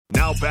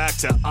Now back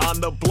to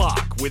On the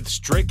Block with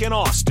Strick and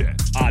Austin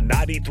on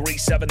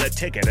 93.7 The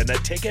Ticket and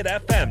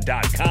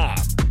theticketfm.com.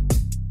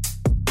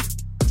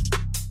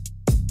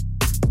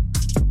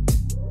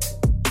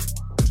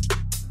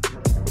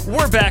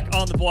 We're back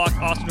on the block.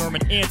 Austin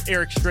Norman and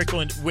Eric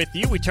Strickland with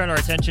you. We turn our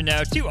attention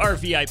now to our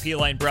VIP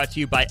line brought to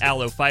you by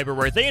Aloe Fiber,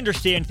 where they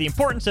understand the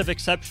importance of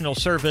exceptional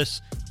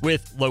service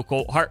with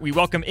local heart. We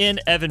welcome in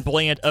Evan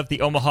Bland of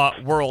the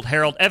Omaha World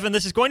Herald. Evan,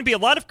 this is going to be a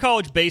lot of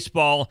college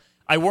baseball.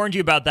 I warned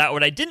you about that.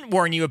 What I didn't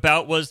warn you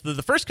about was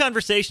the first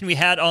conversation we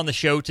had on the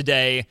show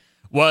today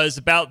was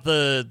about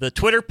the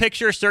Twitter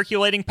picture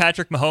circulating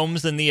Patrick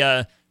Mahomes and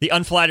the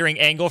unflattering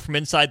angle from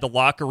inside the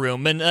locker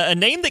room. And a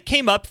name that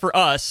came up for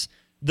us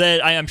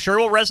that I am sure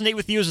will resonate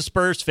with you as a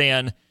Spurs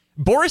fan,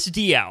 Boris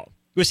Diaw.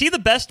 Was he the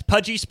best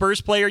pudgy Spurs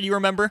player you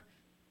remember?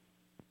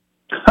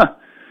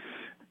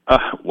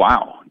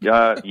 Wow.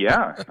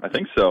 Yeah, I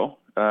think so.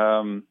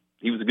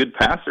 He was a good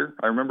passer.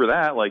 I remember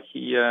that. Like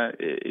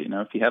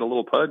if he had a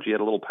little pudge, he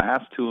had a little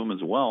pass to him as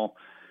well.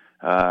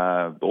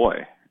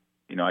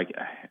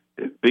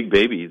 Big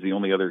Baby is the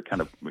only other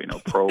kind of,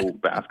 pro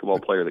basketball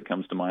player that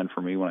comes to mind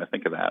for me when I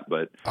think of that.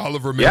 But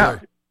Oliver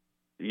Miller.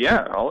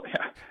 Yeah.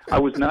 I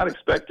was not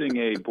expecting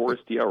a Boris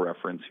Diaw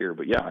reference here,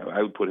 but yeah,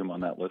 I would put him on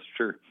that list,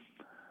 sure.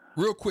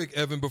 Real quick,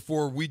 Evan,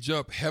 before we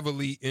jump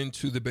heavily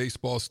into the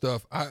baseball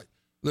stuff,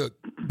 look,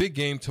 big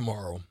game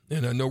tomorrow,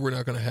 and I know we're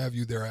not going to have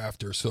you there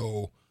after.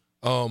 So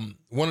one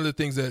of the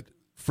things that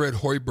Fred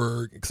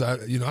Hoiberg, because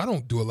I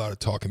don't do a lot of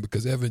talking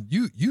because, Evan,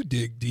 you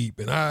dig deep,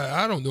 and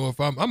I don't know if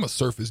I'm a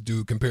surface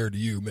dude compared to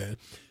you, man.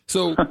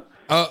 So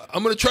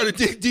I'm going to try to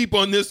dig deep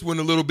on this one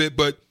a little bit,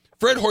 but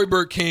Fred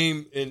Hoiberg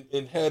came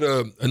and had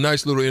a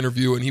nice little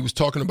interview, and he was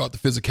talking about the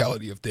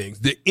physicality of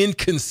things, the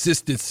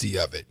inconsistency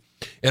of it.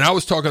 And I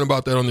was talking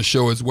about that on the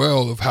show as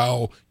well, of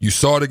how you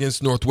saw it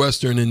against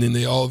Northwestern, and then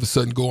they all of a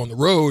sudden go on the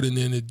road, and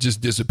then it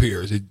just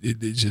disappears. It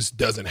just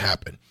doesn't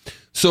happen.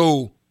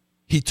 So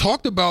he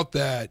talked about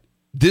that.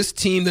 This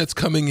team that's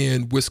coming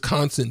in,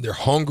 Wisconsin, they're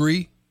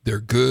hungry, they're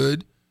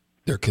good,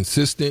 they're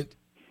consistent.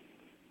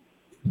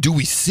 Do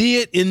we see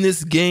it in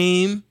this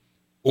game?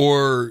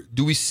 Or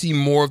do we see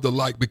more of the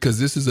like? Because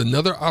this is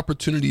another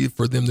opportunity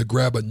for them to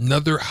grab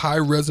another high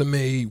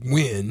resume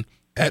win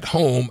at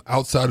home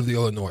outside of the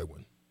Illinois one.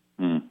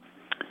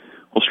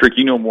 Well, Strick,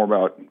 you know more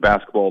about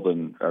basketball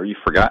or you've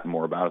forgotten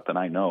more about it than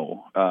I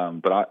know.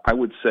 But I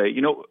would say,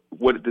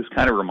 what this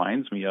kind of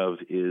reminds me of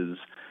is,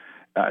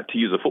 to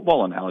use a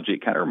football analogy,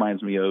 it kind of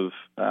reminds me of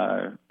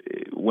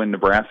when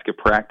Nebraska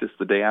practiced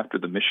the day after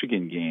the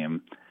Michigan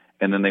game,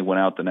 and then they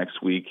went out the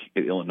next week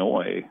at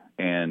Illinois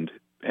and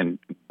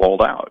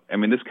balled out. I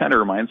mean, this kind of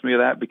reminds me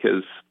of that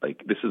because,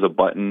 this is a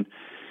button,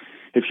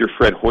 if you're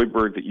Fred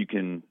Hoiberg, that you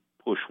can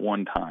push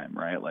one time,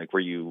 right? Like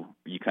where you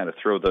kind of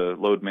throw the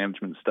load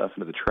management stuff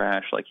into the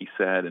trash, like he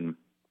said, and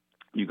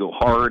you go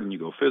hard and you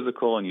go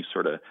physical and you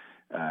sort of,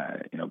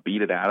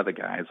 beat it out of the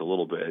guys a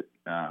little bit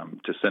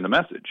to send a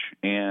message.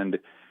 And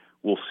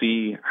we'll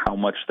see how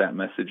much that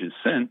message is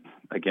sent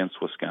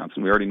against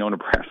Wisconsin. We already know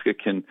Nebraska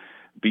can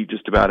beat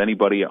just about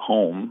anybody at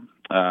home.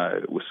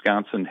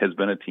 Wisconsin has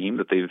been a team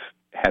that they've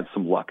had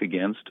some luck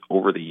against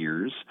over the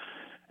years.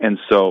 And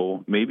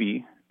so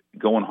maybe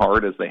going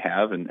hard as they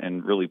have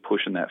and really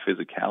pushing that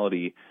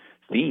physicality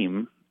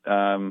theme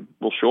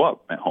will show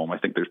up at home. I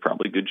think there's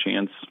probably a good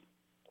chance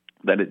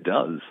that it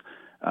does.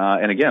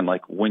 And again,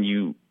 like when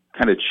you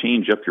kind of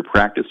change up your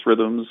practice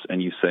rhythms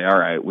and you say, all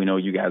right, we know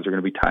you guys are going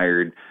to be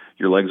tired.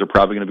 Your legs are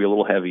probably going to be a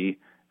little heavy.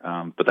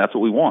 But that's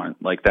what we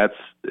want. Like that's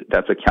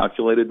a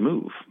calculated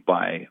move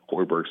by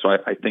Hoiberg. So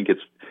I think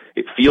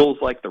it feels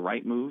like the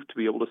right move to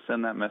be able to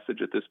send that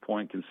message at this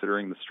point,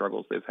 considering the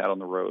struggles they've had on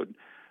the road.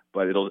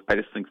 But I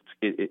just think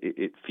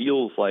it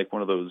feels like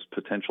one of those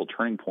potential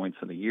turning points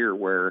in the year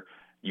where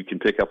you can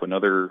pick up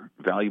another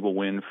valuable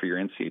win for your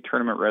NCAA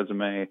tournament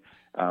resume,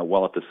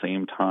 while at the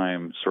same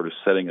time sort of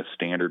setting a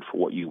standard for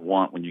what you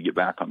want when you get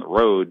back on the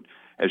road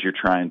as you're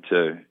trying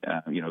to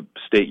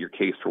state your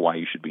case for why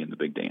you should be in the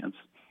big dance.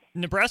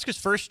 Nebraska's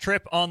first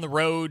trip on the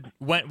road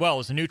went well. It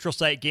was a neutral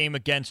site game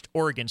against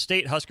Oregon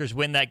State. Huskers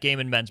win that game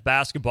in men's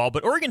basketball.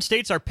 But Oregon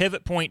State's our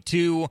pivot point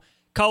to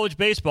college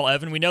baseball,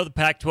 Evan. We know the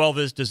Pac-12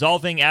 is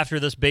dissolving after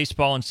this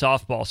baseball and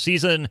softball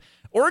season.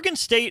 Oregon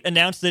State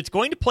announced that it's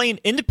going to play an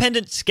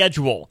independent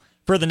schedule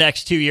for the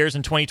next 2 years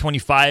in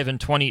 2025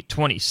 and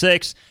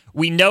 2026.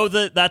 We know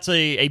that that's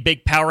a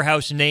big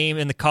powerhouse name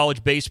in the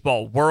college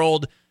baseball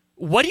world.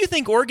 What do you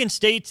think Oregon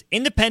State's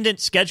independent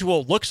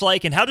schedule looks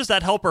like, and how does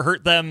that help or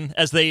hurt them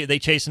as they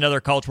chase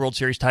another College World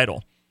Series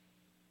title?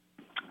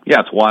 Yeah,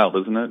 it's wild,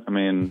 isn't it? I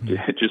mean,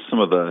 just some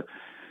of the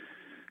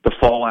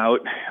fallout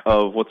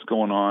of what's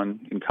going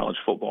on in college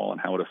football and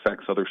how it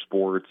affects other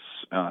sports.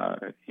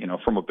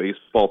 From a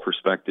baseball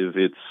perspective,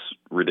 it's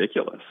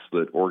ridiculous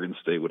that Oregon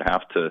State would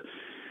have to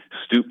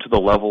stoop to the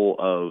level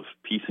of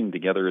piecing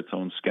together its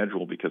own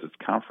schedule because its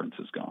conference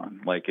is gone.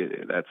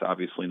 That's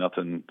obviously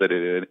nothing that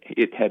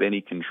it had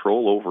any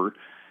control over.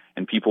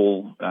 And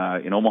people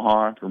in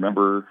Omaha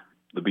remember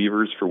the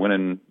Beavers for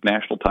winning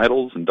national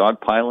titles and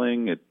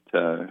dogpiling.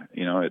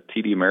 at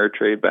TD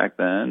Ameritrade back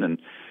then, and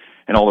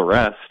all the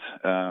rest.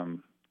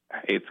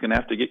 It's going to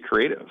have to get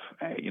creative.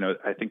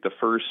 I think the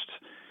first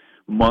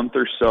month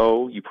or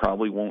so, you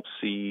probably won't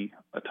see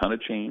a ton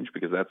of change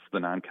because that's the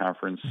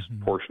non-conference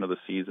portion of the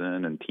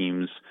season, and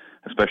teams,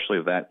 especially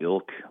of that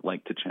ilk,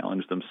 like to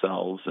challenge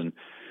themselves and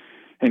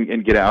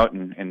get out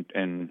and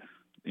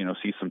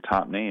see some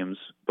top names.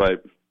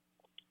 But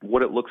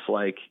what it looks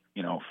like,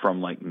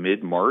 from like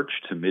mid-March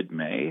to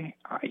mid-May,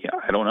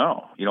 I don't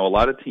know. A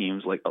lot of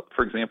teams, like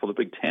for example, the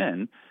Big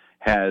Ten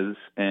has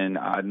an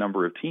odd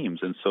number of teams,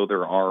 and so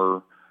there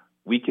are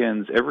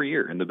weekends every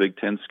year in the Big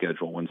Ten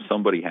schedule when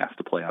somebody has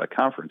to play out of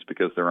conference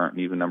because there aren't an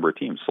even number of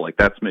teams. So like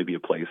that's maybe a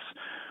place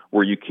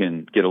where you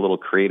can get a little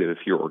creative if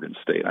you're Oregon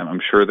State.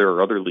 I'm sure there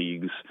are other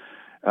leagues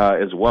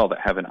as well that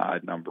have an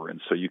odd number, and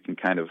so you can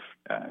kind of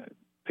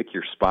pick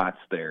your spots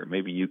there.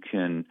 Maybe you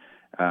can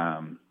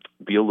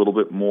be a little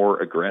bit more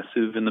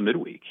aggressive in the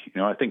midweek.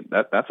 I think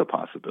that's a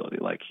possibility.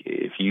 Like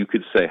if you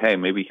could say, hey,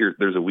 maybe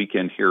there's a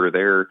weekend here or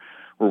there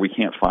where we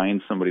can't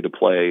find somebody to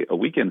play a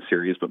weekend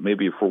series, but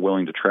maybe if we're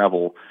willing to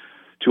travel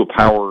to a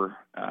power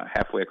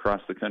halfway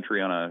across the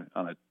country on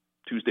a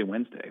Tuesday,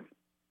 Wednesday,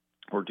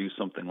 or do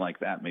something like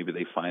that, maybe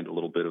they find a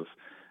little bit of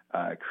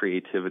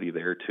creativity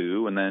there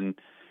too. And then,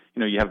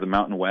 you have the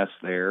Mountain West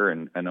there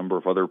and a number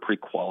of other pretty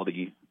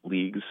quality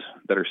leagues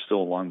that are still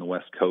along the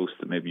West Coast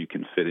that maybe you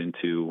can fit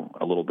into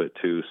a little bit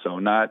too. So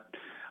not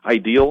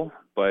ideal,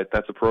 but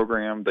that's a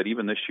program that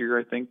even this year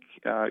I think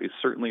is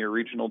certainly a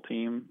regional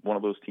team, one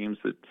of those teams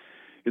that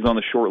is on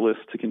the short list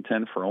to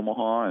contend for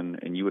Omaha,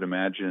 and you would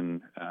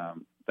imagine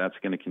that's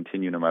going to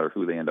continue no matter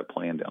who they end up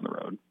playing down the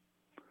road.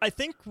 I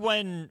think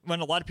when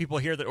a lot of people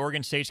hear that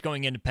Oregon State's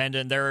going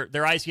independent,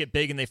 their eyes get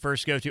big and they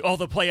first go to,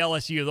 they'll play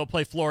LSU, they'll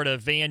play Florida,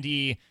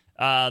 Vandy,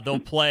 they'll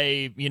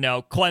play,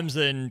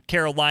 Clemson,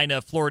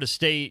 Carolina, Florida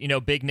State,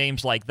 big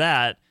names like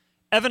that.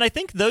 Evan, I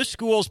think those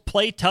schools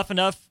play tough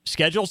enough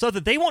schedules, though,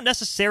 that they won't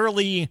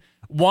necessarily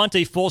want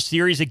a full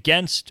series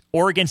against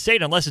Oregon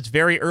State unless it's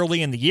very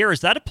early in the year.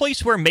 Is that a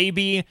place where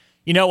maybe,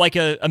 like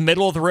a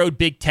middle-of-the-road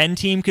Big Ten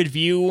team could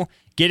view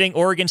getting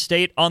Oregon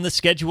State on the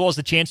schedule as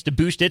a chance to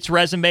boost its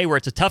resume, where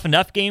it's a tough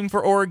enough game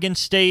for Oregon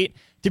State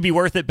to be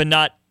worth it, but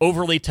not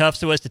overly tough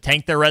so as to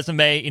tank their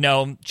resume,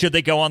 should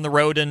they go on the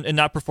road and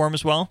not perform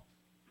as well?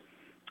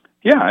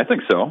 Yeah, I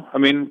think so. I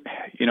mean,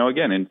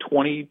 again, in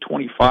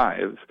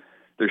 2025,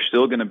 there's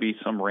still going to be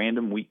some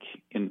random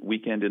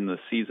weekend in the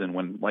season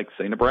when, like,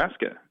 say,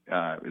 Nebraska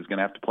is going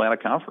to have to play out a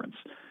conference.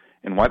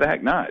 And why the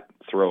heck not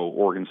throw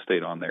Oregon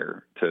State on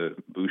there to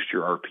boost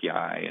your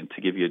RPI and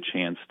to give you a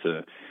chance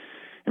to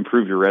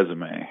improve your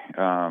resume?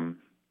 To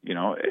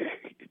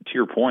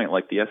your point,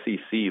 like the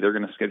SEC, they're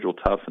going to schedule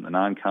tough in the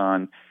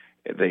non-con.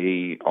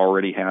 They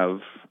already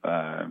have,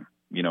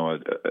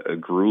 a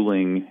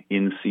grueling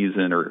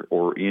in-season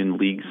or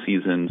in-league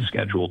season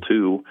schedule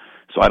too.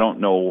 So I don't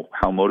know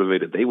how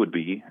motivated they would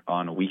be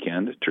on a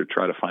weekend to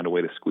try to find a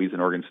way to squeeze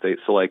in Oregon State.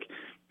 So, like,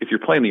 if you're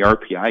playing the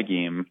RPI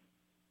game,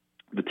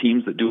 the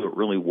teams that do it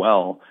really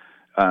well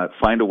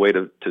find a way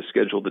to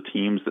schedule the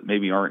teams that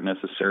maybe aren't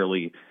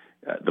necessarily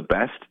the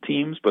best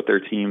teams, but they're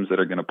teams that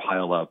are going to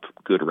pile up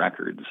good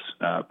records,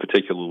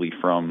 particularly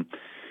from,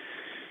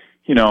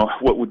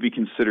 what would be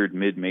considered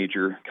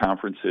mid-major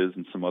conferences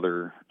and some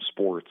other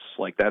sports.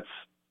 Like, that's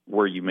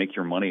where you make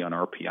your money on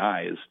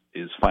RPI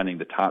is finding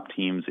the top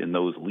teams in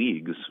those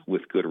leagues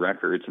with good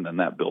records, and then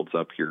that builds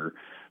up your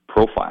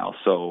profile.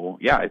 So,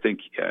 yeah, I think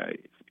if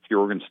you're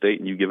Oregon State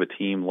and you give a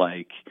team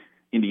like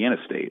Indiana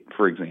State,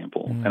 for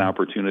example, an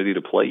opportunity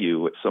to play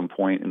you at some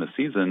point in the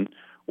season,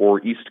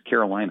 or East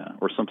Carolina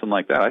or something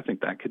like that, I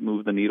think that could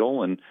move the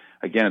needle. And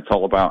again, it's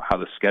all about how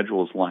the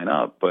schedules line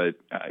up, but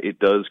it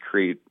does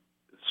create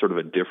sort of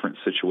a different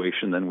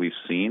situation than we've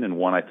seen, and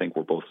one I think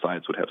where both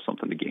sides would have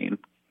something to gain.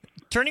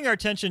 Turning our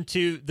attention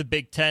to the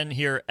Big Ten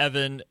here,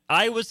 Evan,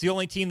 Iowa's the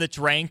only team that's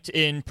ranked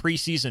in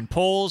preseason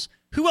polls.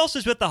 Who else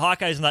is with the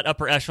Hawkeyes in that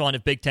upper echelon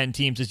of Big Ten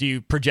teams as you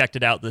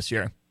projected out this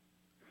year?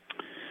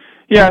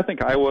 Yeah, I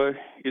think Iowa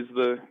is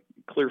the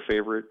clear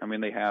favorite. I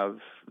mean, they have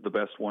the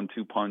best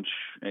 1-2 punch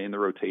in the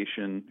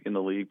rotation in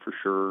the league for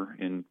sure,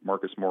 in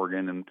Marcus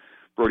Morgan and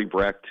Brody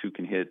Brecht, who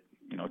can hit,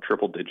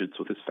 triple digits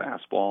with his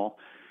fastball.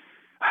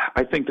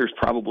 I think there's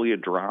probably a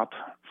drop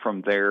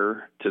from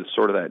there to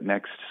sort of that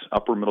next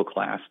upper middle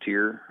class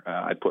tier.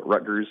 I'd put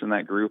Rutgers in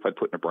that group. I'd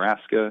put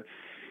Nebraska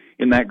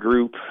in that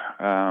group.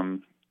 I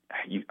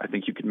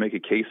think you could make a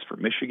case for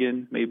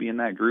Michigan maybe in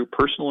that group.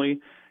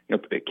 Personally,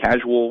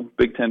 casual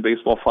Big Ten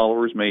baseball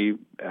followers may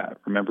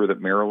remember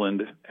that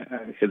Maryland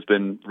has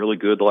been really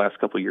good the last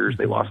couple of years.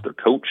 They lost their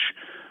coach,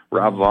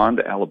 Rob Vaughn,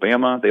 to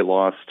Alabama. They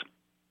lost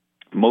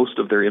most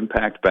of their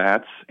impact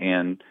bats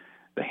and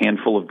the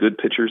handful of good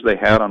pitchers they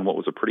had on what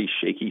was a pretty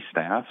shaky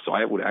staff. So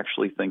I would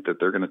actually think that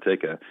they're going to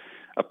take a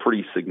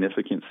pretty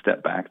significant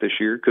step back this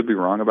year. Could be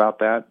wrong about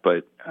that,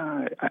 but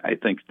I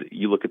think that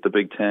you look at the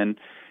Big Ten,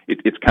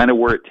 it's kind of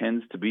where it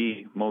tends to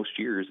be most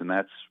years, and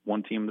that's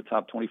one team in the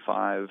top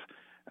 25,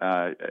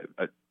 a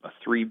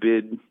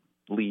 3-bid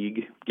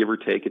league, give or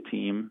take a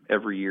team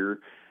every year,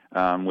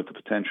 with the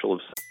potential of...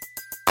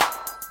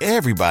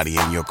 Everybody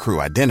in your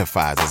crew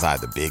identifies as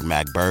either Big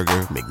Mac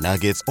Burger,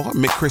 McNuggets, or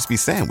McCrispy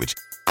Sandwich.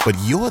 But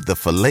you're the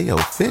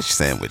Filet-O-Fish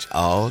Sandwich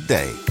all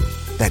day.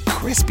 That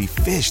crispy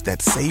fish,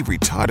 that savory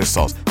tartar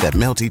sauce, that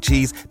melty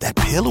cheese, that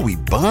pillowy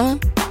bun.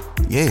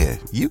 Yeah,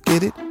 you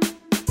get it.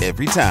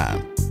 Every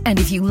time. And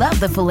if you love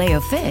the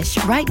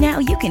Filet-O-Fish, right now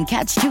you can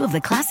catch two of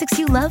the classics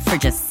you love for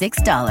just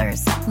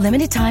 $6.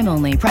 Limited time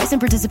only. Price and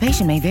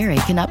participation may vary.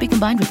 Cannot be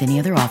combined with any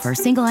other offer.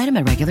 Single item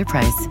at regular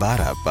price.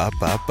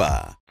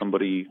 Ba-da-ba-ba-ba.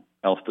 Somebody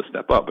else to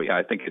step up. But yeah,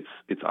 I think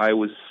it's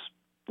Iowa's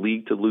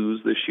league to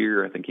lose this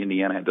year. I think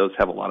Indiana does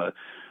have a lot of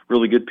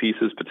really good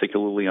pieces,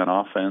 particularly on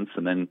offense.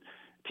 And then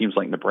teams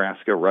like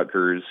Nebraska,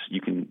 Rutgers, you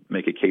can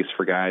make a case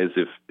for guys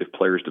if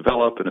players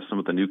develop and if some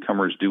of the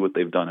newcomers do what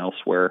they've done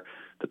elsewhere,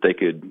 that they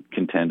could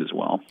contend as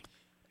well.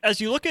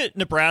 As you look at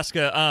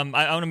Nebraska,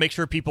 I want to make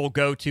sure people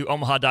go to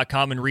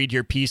omaha.com and read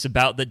your piece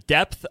about the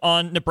depth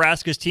on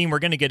Nebraska's team. We're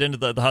going to get into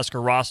the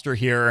Husker roster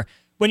here.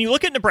 When you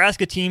look at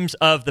Nebraska teams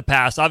of the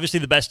past, obviously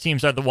the best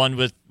teams are the one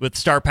with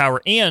star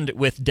power and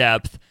with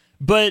depth,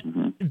 but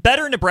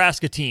better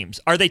Nebraska teams,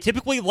 are they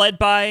typically led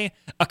by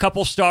a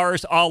couple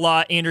stars a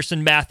la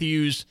Anderson,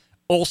 Matthews,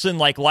 Olsen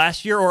like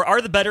last year, or are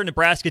the better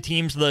Nebraska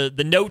teams the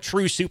no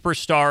true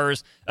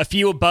superstars, a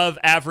few above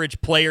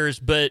average players,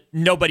 but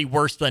nobody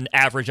worse than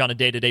average on a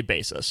day-to-day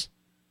basis?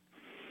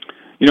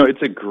 You know,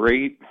 it's a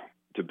great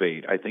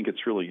debate. I think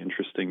it's really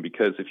interesting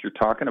because if you're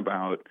talking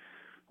about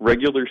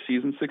regular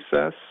season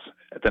success,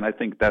 then I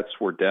think that's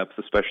where depth,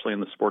 especially in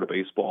the sport of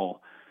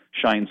baseball,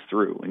 shines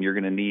through. And you're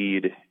going to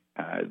need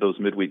those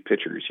midweek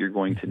pitchers. You're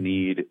going to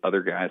need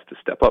other guys to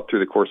step up through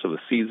the course of the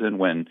season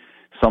when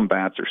some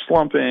bats are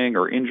slumping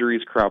or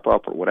injuries crop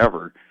up or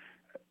whatever.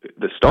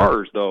 The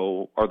stars,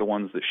 though, are the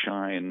ones that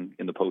shine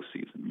in the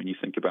postseason. I mean, you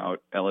think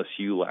about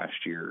LSU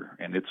last year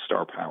and its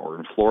star power,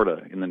 and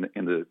Florida in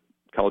the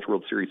College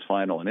World Series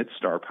final and its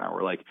star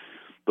power. Like,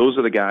 those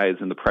are the guys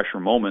in the pressure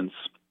moments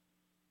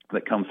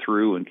that come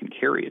through and can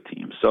carry a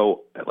team.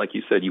 So, like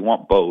you said, you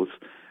want both.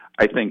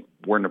 I think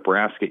where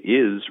Nebraska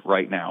is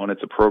right now, and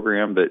it's a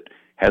program that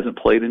hasn't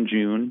played in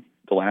June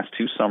the last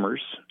two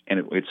summers,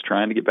 and it's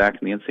trying to get back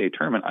in the NCAA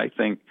tournament. I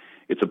think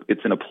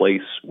it's in a place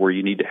where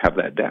you need to have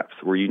that depth,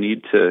 where you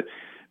need to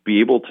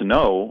be able to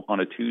know on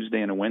a Tuesday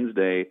and a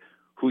Wednesday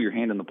who you're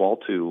handing the ball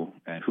to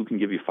and who can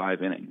give you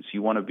 5 innings.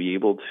 You want to be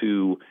able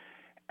to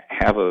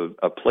have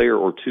a player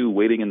or two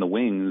waiting in the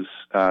wings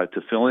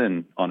to fill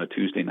in on a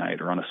Tuesday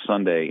night or on a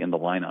Sunday in the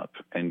lineup,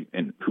 and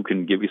who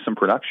can give you some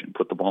production,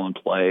 put the ball in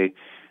play,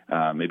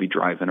 maybe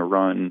drive in a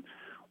run,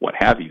 what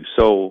have you.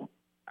 So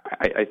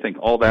I think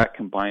all that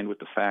combined with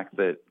the fact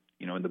that,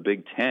 you know, in the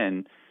Big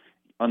Ten,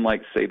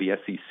 unlike, say, the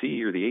SEC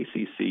or the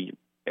ACC,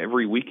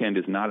 every weekend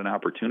is not an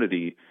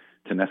opportunity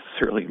to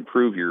necessarily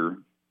improve your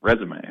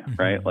resume,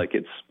 right? Like,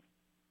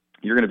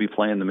 you're going to be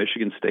playing the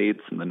Michigan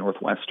States and the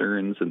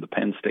Northwesterns and the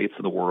Penn States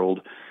of the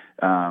world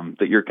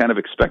that you're kind of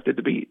expected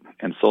to beat.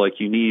 And so, like,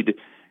 you need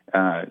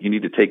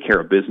to take care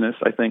of business,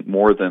 I think,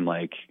 more than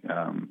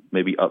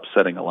maybe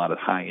upsetting a lot of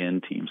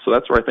high-end teams. So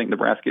that's where I think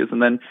Nebraska is.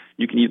 And then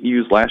you can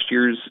use last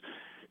year's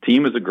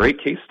team as a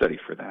great case study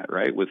for that,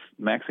 right? With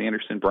Max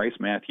Anderson, Bryce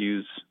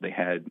Matthews, they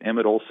had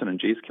Emmett Olson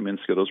and Jace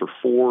Kaminska. Those were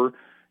 4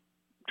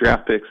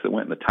 draft picks that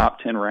went in the top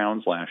 10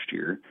 rounds last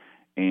year.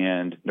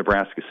 And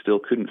Nebraska still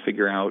couldn't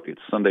figure out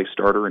its Sunday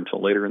starter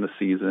until later in the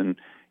season.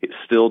 It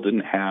still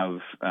didn't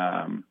have,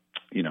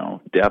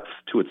 depth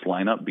to its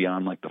lineup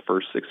beyond like the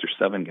first 6 or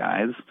 7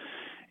 guys.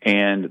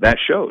 And that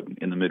showed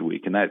in the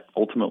midweek. And that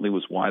ultimately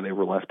was why they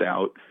were left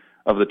out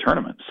of the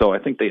tournament. So I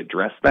think they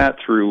addressed that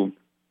through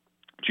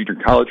junior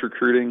college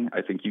recruiting.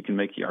 I think you can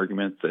make the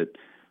argument that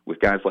with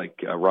guys like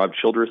Rob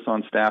Childress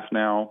on staff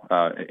now,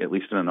 at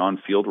least in an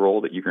on-field role,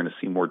 that you're going to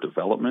see more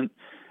development.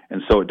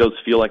 And so it does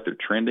feel like they're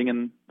trending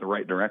in the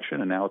right direction,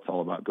 and now it's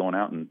all about going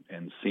out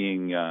and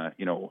seeing,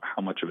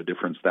 how much of a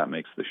difference that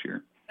makes this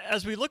year.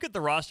 As we look at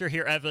the roster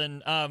here,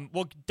 Evan,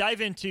 we'll dive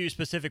into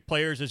specific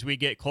players as we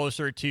get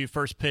closer to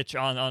first pitch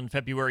on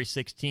February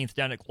 16th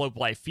down at Globe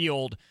Life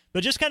Field.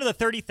 But just kind of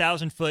the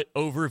 30,000-foot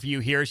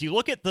overview here, as you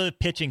look at the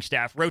pitching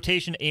staff,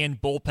 rotation and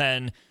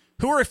bullpen,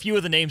 who are a few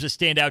of the names that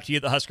stand out to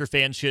you that Husker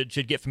fans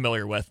should get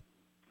familiar with?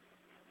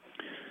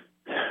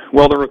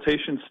 Well, the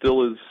rotation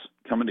still is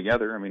coming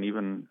together. I mean,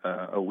 even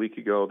a week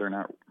ago, they're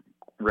not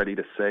ready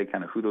to say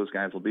kind of who those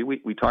guys will be.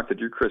 We talked to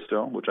Drew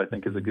Christo, which I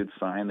think is a good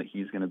sign that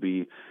he's going to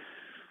be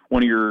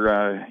one of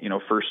your,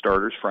 first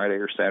starters, Friday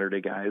or Saturday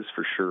guys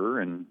for sure.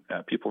 And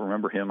people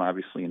remember him,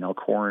 obviously, an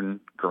Elkhorn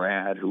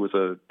grad who was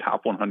a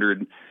top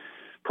 100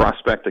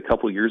 prospect a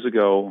couple years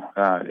ago.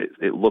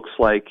 It looks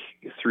like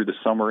through the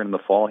summer and the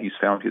fall, he's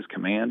found his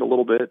command a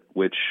little bit,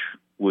 which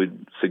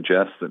would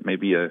suggest that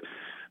maybe a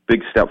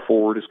big step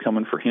forward is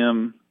coming for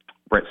him.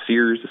 Brett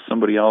Sears is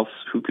somebody else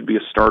who could be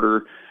a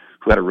starter,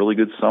 who had a really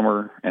good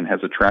summer and has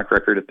a track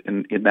record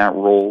in that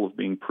role of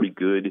being pretty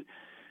good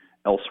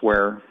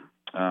elsewhere.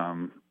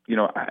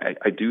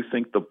 I do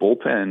think the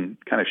bullpen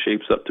kind of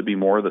shapes up to be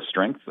more of the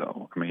strength,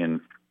 though. I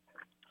mean,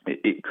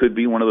 it could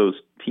be one of those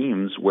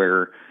teams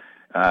where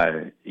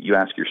you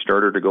ask your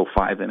starter to go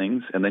 5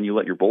 innings, and then you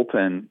let your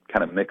bullpen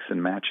kind of mix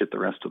and match it the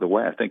rest of the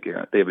way. I think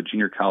they have a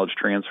junior college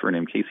transfer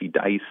named Casey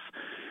Dice,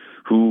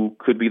 who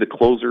could be the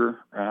closer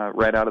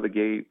right out of the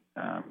gate.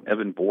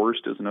 Evan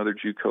Borst is another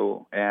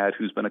JUCO add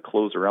who's been a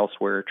closer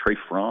elsewhere. Trey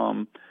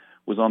Fromm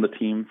was on the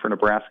team for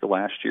Nebraska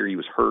last year. He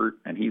was hurt,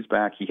 and he's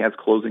back. He has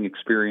closing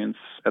experience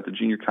at the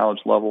junior college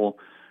level.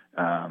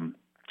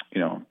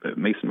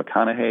 Mason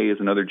McConaughey is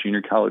another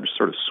junior college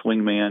sort of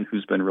swing man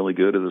who's been really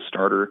good as a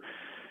starter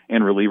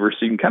and reliever.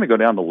 So you can kind of go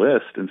down the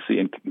list and see.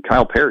 And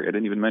Kyle Perry, I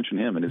didn't even mention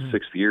him in his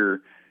 6th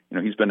year.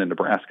 He's been in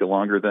Nebraska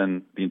longer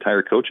than the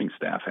entire coaching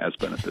staff has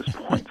been at this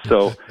point.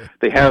 So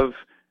they have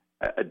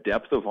a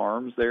depth of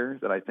arms there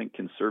that I think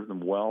can serve them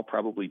well,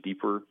 probably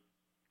deeper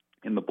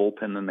in the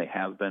bullpen than they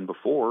have been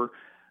before.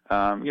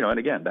 And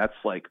again, that's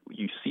like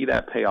you see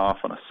that pay off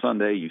on a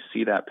Sunday, you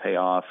see that pay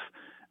off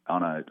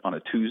on a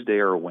Tuesday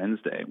or a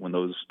Wednesday when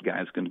those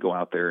guys can go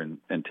out there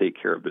and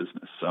take care of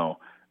business. So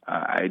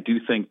I do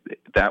think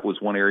that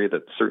was one area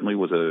that certainly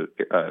was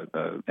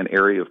an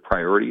area of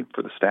priority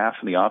for the staff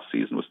in the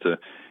offseason, was to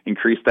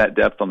increase that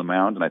depth on the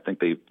mound, and I think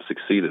they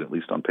succeeded, at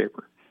least on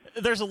paper.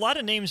 There's a lot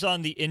of names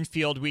on the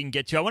infield we can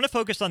get to. I want to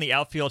focus on the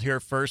outfield here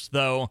first,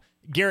 though.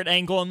 Garrett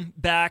Anglem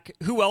back.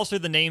 Who else are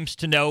the names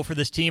to know for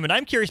this team? And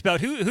I'm curious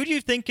about who do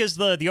you think is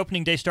the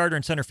opening day starter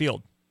in center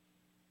field?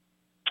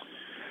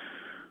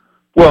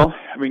 Well,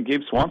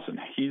 Gabe Swanson.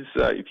 He's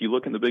if you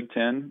look in the Big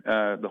Ten,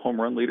 the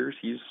home run leaders,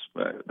 he's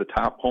the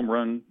top home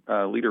run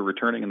leader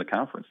returning in the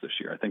conference this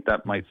year. I think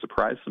that might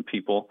surprise some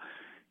people,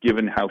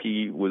 given how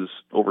he was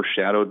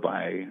overshadowed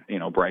by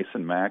Bryce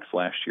and Max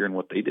last year and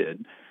what they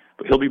did.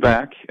 But he'll be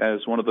back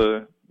as one of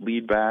the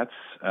lead bats.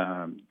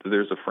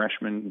 There's a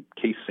freshman,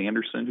 Case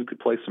Sanderson, who could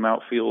play some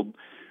outfield,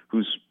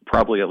 who's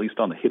probably, at least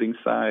on the hitting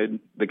side,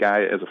 the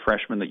guy as a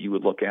freshman that you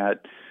would look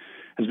at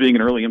as being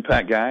an early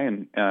impact guy.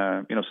 And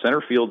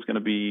center field's going to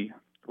be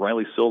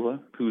Riley Silva,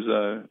 who's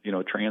a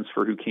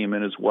transfer who came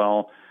in as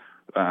well.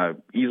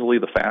 Easily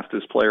the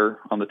fastest player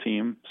on the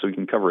team, so he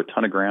can cover a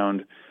ton of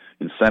ground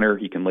in center.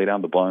 He can lay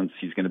down the bunts.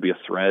 He's going to be a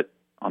threat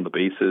on the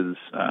bases,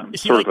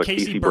 sort of a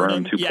Casey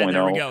Byrne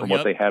 2.0 from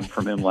what they had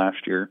from him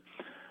last year.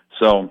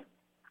 So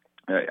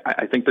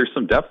I think there's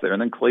some depth there. And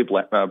then Clay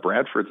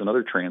Bradford's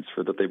another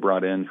transfer that they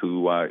brought in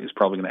who is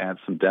probably going to add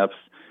some depth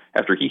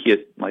after he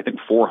hit, I think,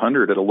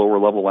 400 at a lower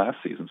level last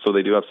season. So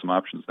they do have some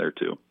options there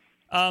too.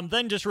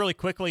 Then just really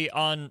quickly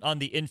on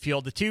the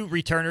infield, the two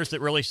returners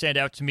that really stand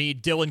out to me,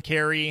 Dylan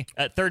Carey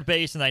at third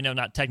base, and I know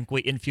not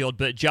technically infield,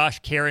 but Josh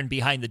Caron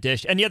behind the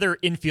dish. Any other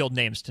infield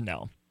names to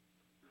know?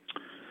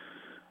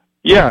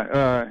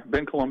 Yeah,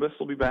 Ben Columbus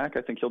will be back.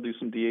 I think he'll do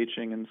some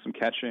DHing and some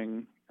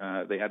catching.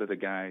 They added a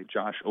guy,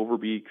 Josh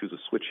Overbeek, who's a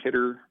switch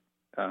hitter,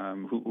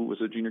 who was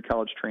a junior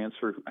college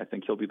transfer. I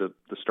think he'll be the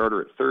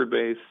starter at third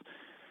base.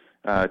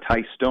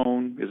 Ty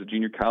Stone is a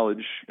junior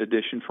college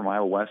addition from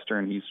Iowa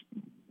Western. He's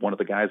one of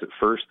the guys at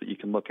first that you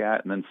can look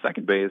at. And then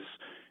second base,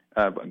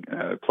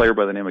 a player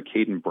by the name of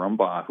Caden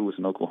Brumbaugh, who was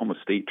an Oklahoma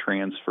State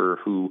transfer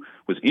who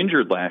was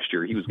injured last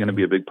year. He was going to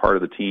be a big part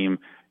of the team.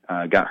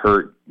 Got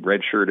hurt,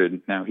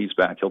 redshirted. Now he's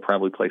back. He'll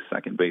probably play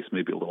second base,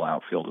 maybe a little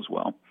outfield as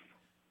well.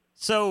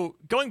 So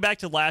going back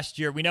to last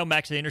year, we know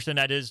Max Anderson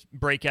had his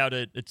breakout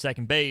at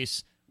second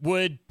base.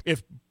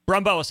 If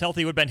Brumbaugh was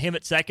healthy, would have been him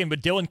at second.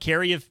 Would Dylan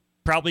Carey have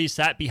probably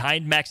sat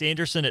behind Max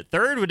Anderson at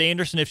third? Would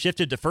Anderson have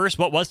shifted to first?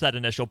 What was that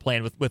initial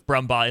plan with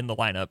Brumbaugh in the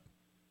lineup?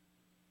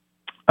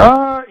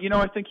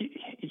 I think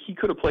he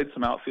could have played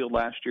some outfield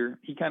last year.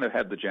 He kind of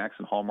had the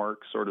Jackson Hallmark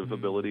sort of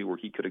ability where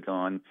he could have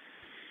gone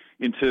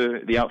into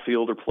the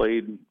outfield or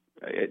played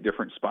at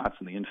different spots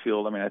in the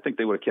infield. I think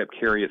they would have kept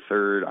Carey at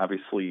third,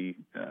 obviously,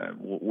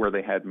 where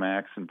they had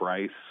Max and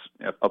Bryce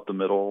up the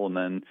middle. And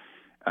then,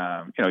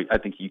 I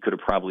think you could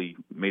have probably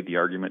made the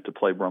argument to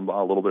play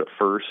Brumbaugh a little bit at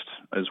first,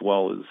 as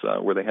well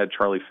as where they had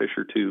Charlie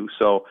Fisher too.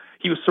 So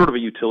he was sort of a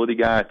utility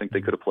guy. I think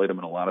they could have played him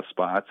in a lot of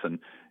spots. And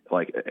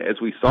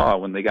as we saw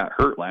when they got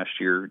hurt last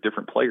year,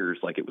 different players,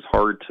 it was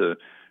hard to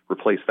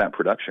replace that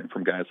production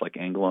from guys like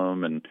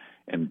Anglem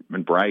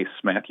and Bryce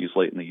Matthews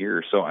late in the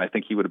year. So I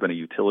think he would have been a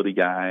utility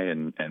guy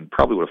and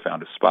probably would have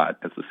found his spot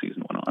as the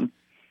season went on.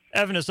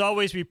 Evan, as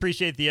always, we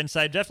appreciate the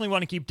insight. Definitely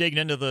want to keep digging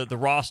into the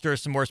roster,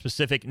 some more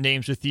specific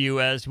names with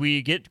you as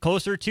we get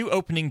closer to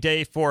opening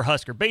day for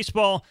Husker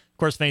baseball. Of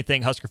course, if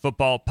anything Husker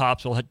football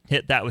pops, we'll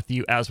hit that with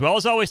you as well.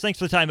 As always, thanks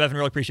for the time, Evan.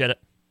 Really appreciate it.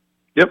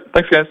 Yep.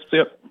 Thanks, guys. See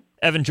ya.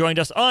 Evan joined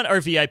us on our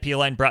VIP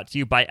line brought to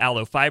you by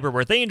Aloe Fiber,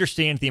 where they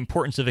understand the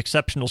importance of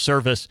exceptional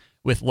service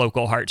with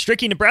local heart.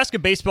 Stricky, Nebraska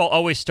baseball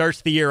always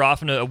starts the year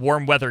off in a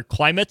warm weather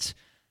climate.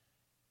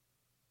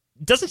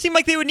 Doesn't seem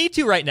like they would need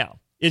to right now.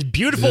 It's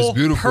beautiful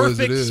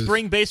perfect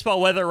spring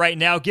baseball weather right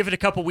now. Give it a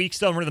couple weeks,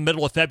 though. We're in the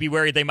middle of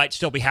February. They might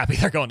still be happy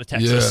they're going to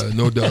Texas. Yeah,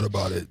 no doubt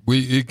about it.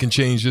 It can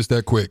change just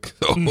that quick.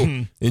 So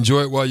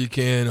enjoy it while you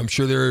can. I'm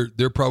sure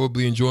they're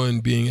probably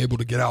enjoying being able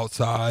to get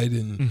outside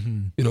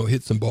and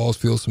hit some balls,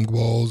 feel some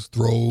balls,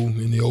 throw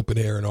in the open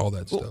air and all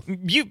that stuff.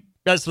 You,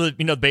 as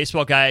the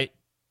baseball guy,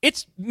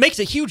 it makes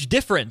a huge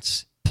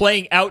difference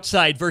playing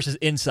outside versus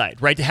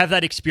inside, right? To have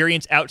that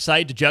experience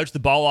outside to judge the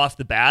ball off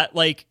the bat.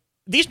 Like,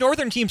 these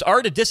Northern teams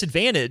are at a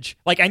disadvantage.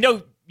 Like, I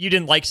know you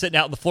didn't like sitting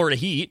out in the Florida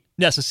heat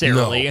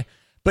necessarily, No.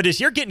 but as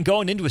you're getting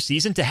going into a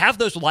season, to have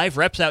those live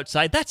reps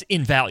outside, that's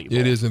invaluable.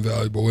 It is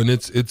invaluable, and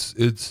it's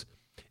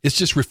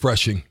just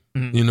refreshing.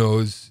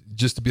 It's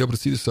just to be able to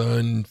see the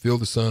sun, feel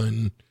the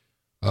sun,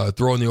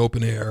 throw in the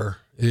open air.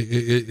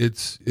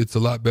 It's a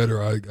lot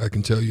better, I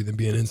can tell you, than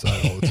being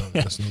inside all the time.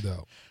 That's no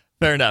doubt.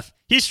 Fair enough.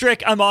 He's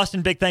Strick. I'm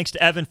Austin. Big thanks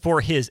to Evan for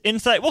his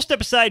insight. We'll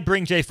step aside,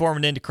 bring Jay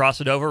Foreman in to cross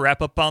it over,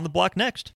 wrap up on the block next.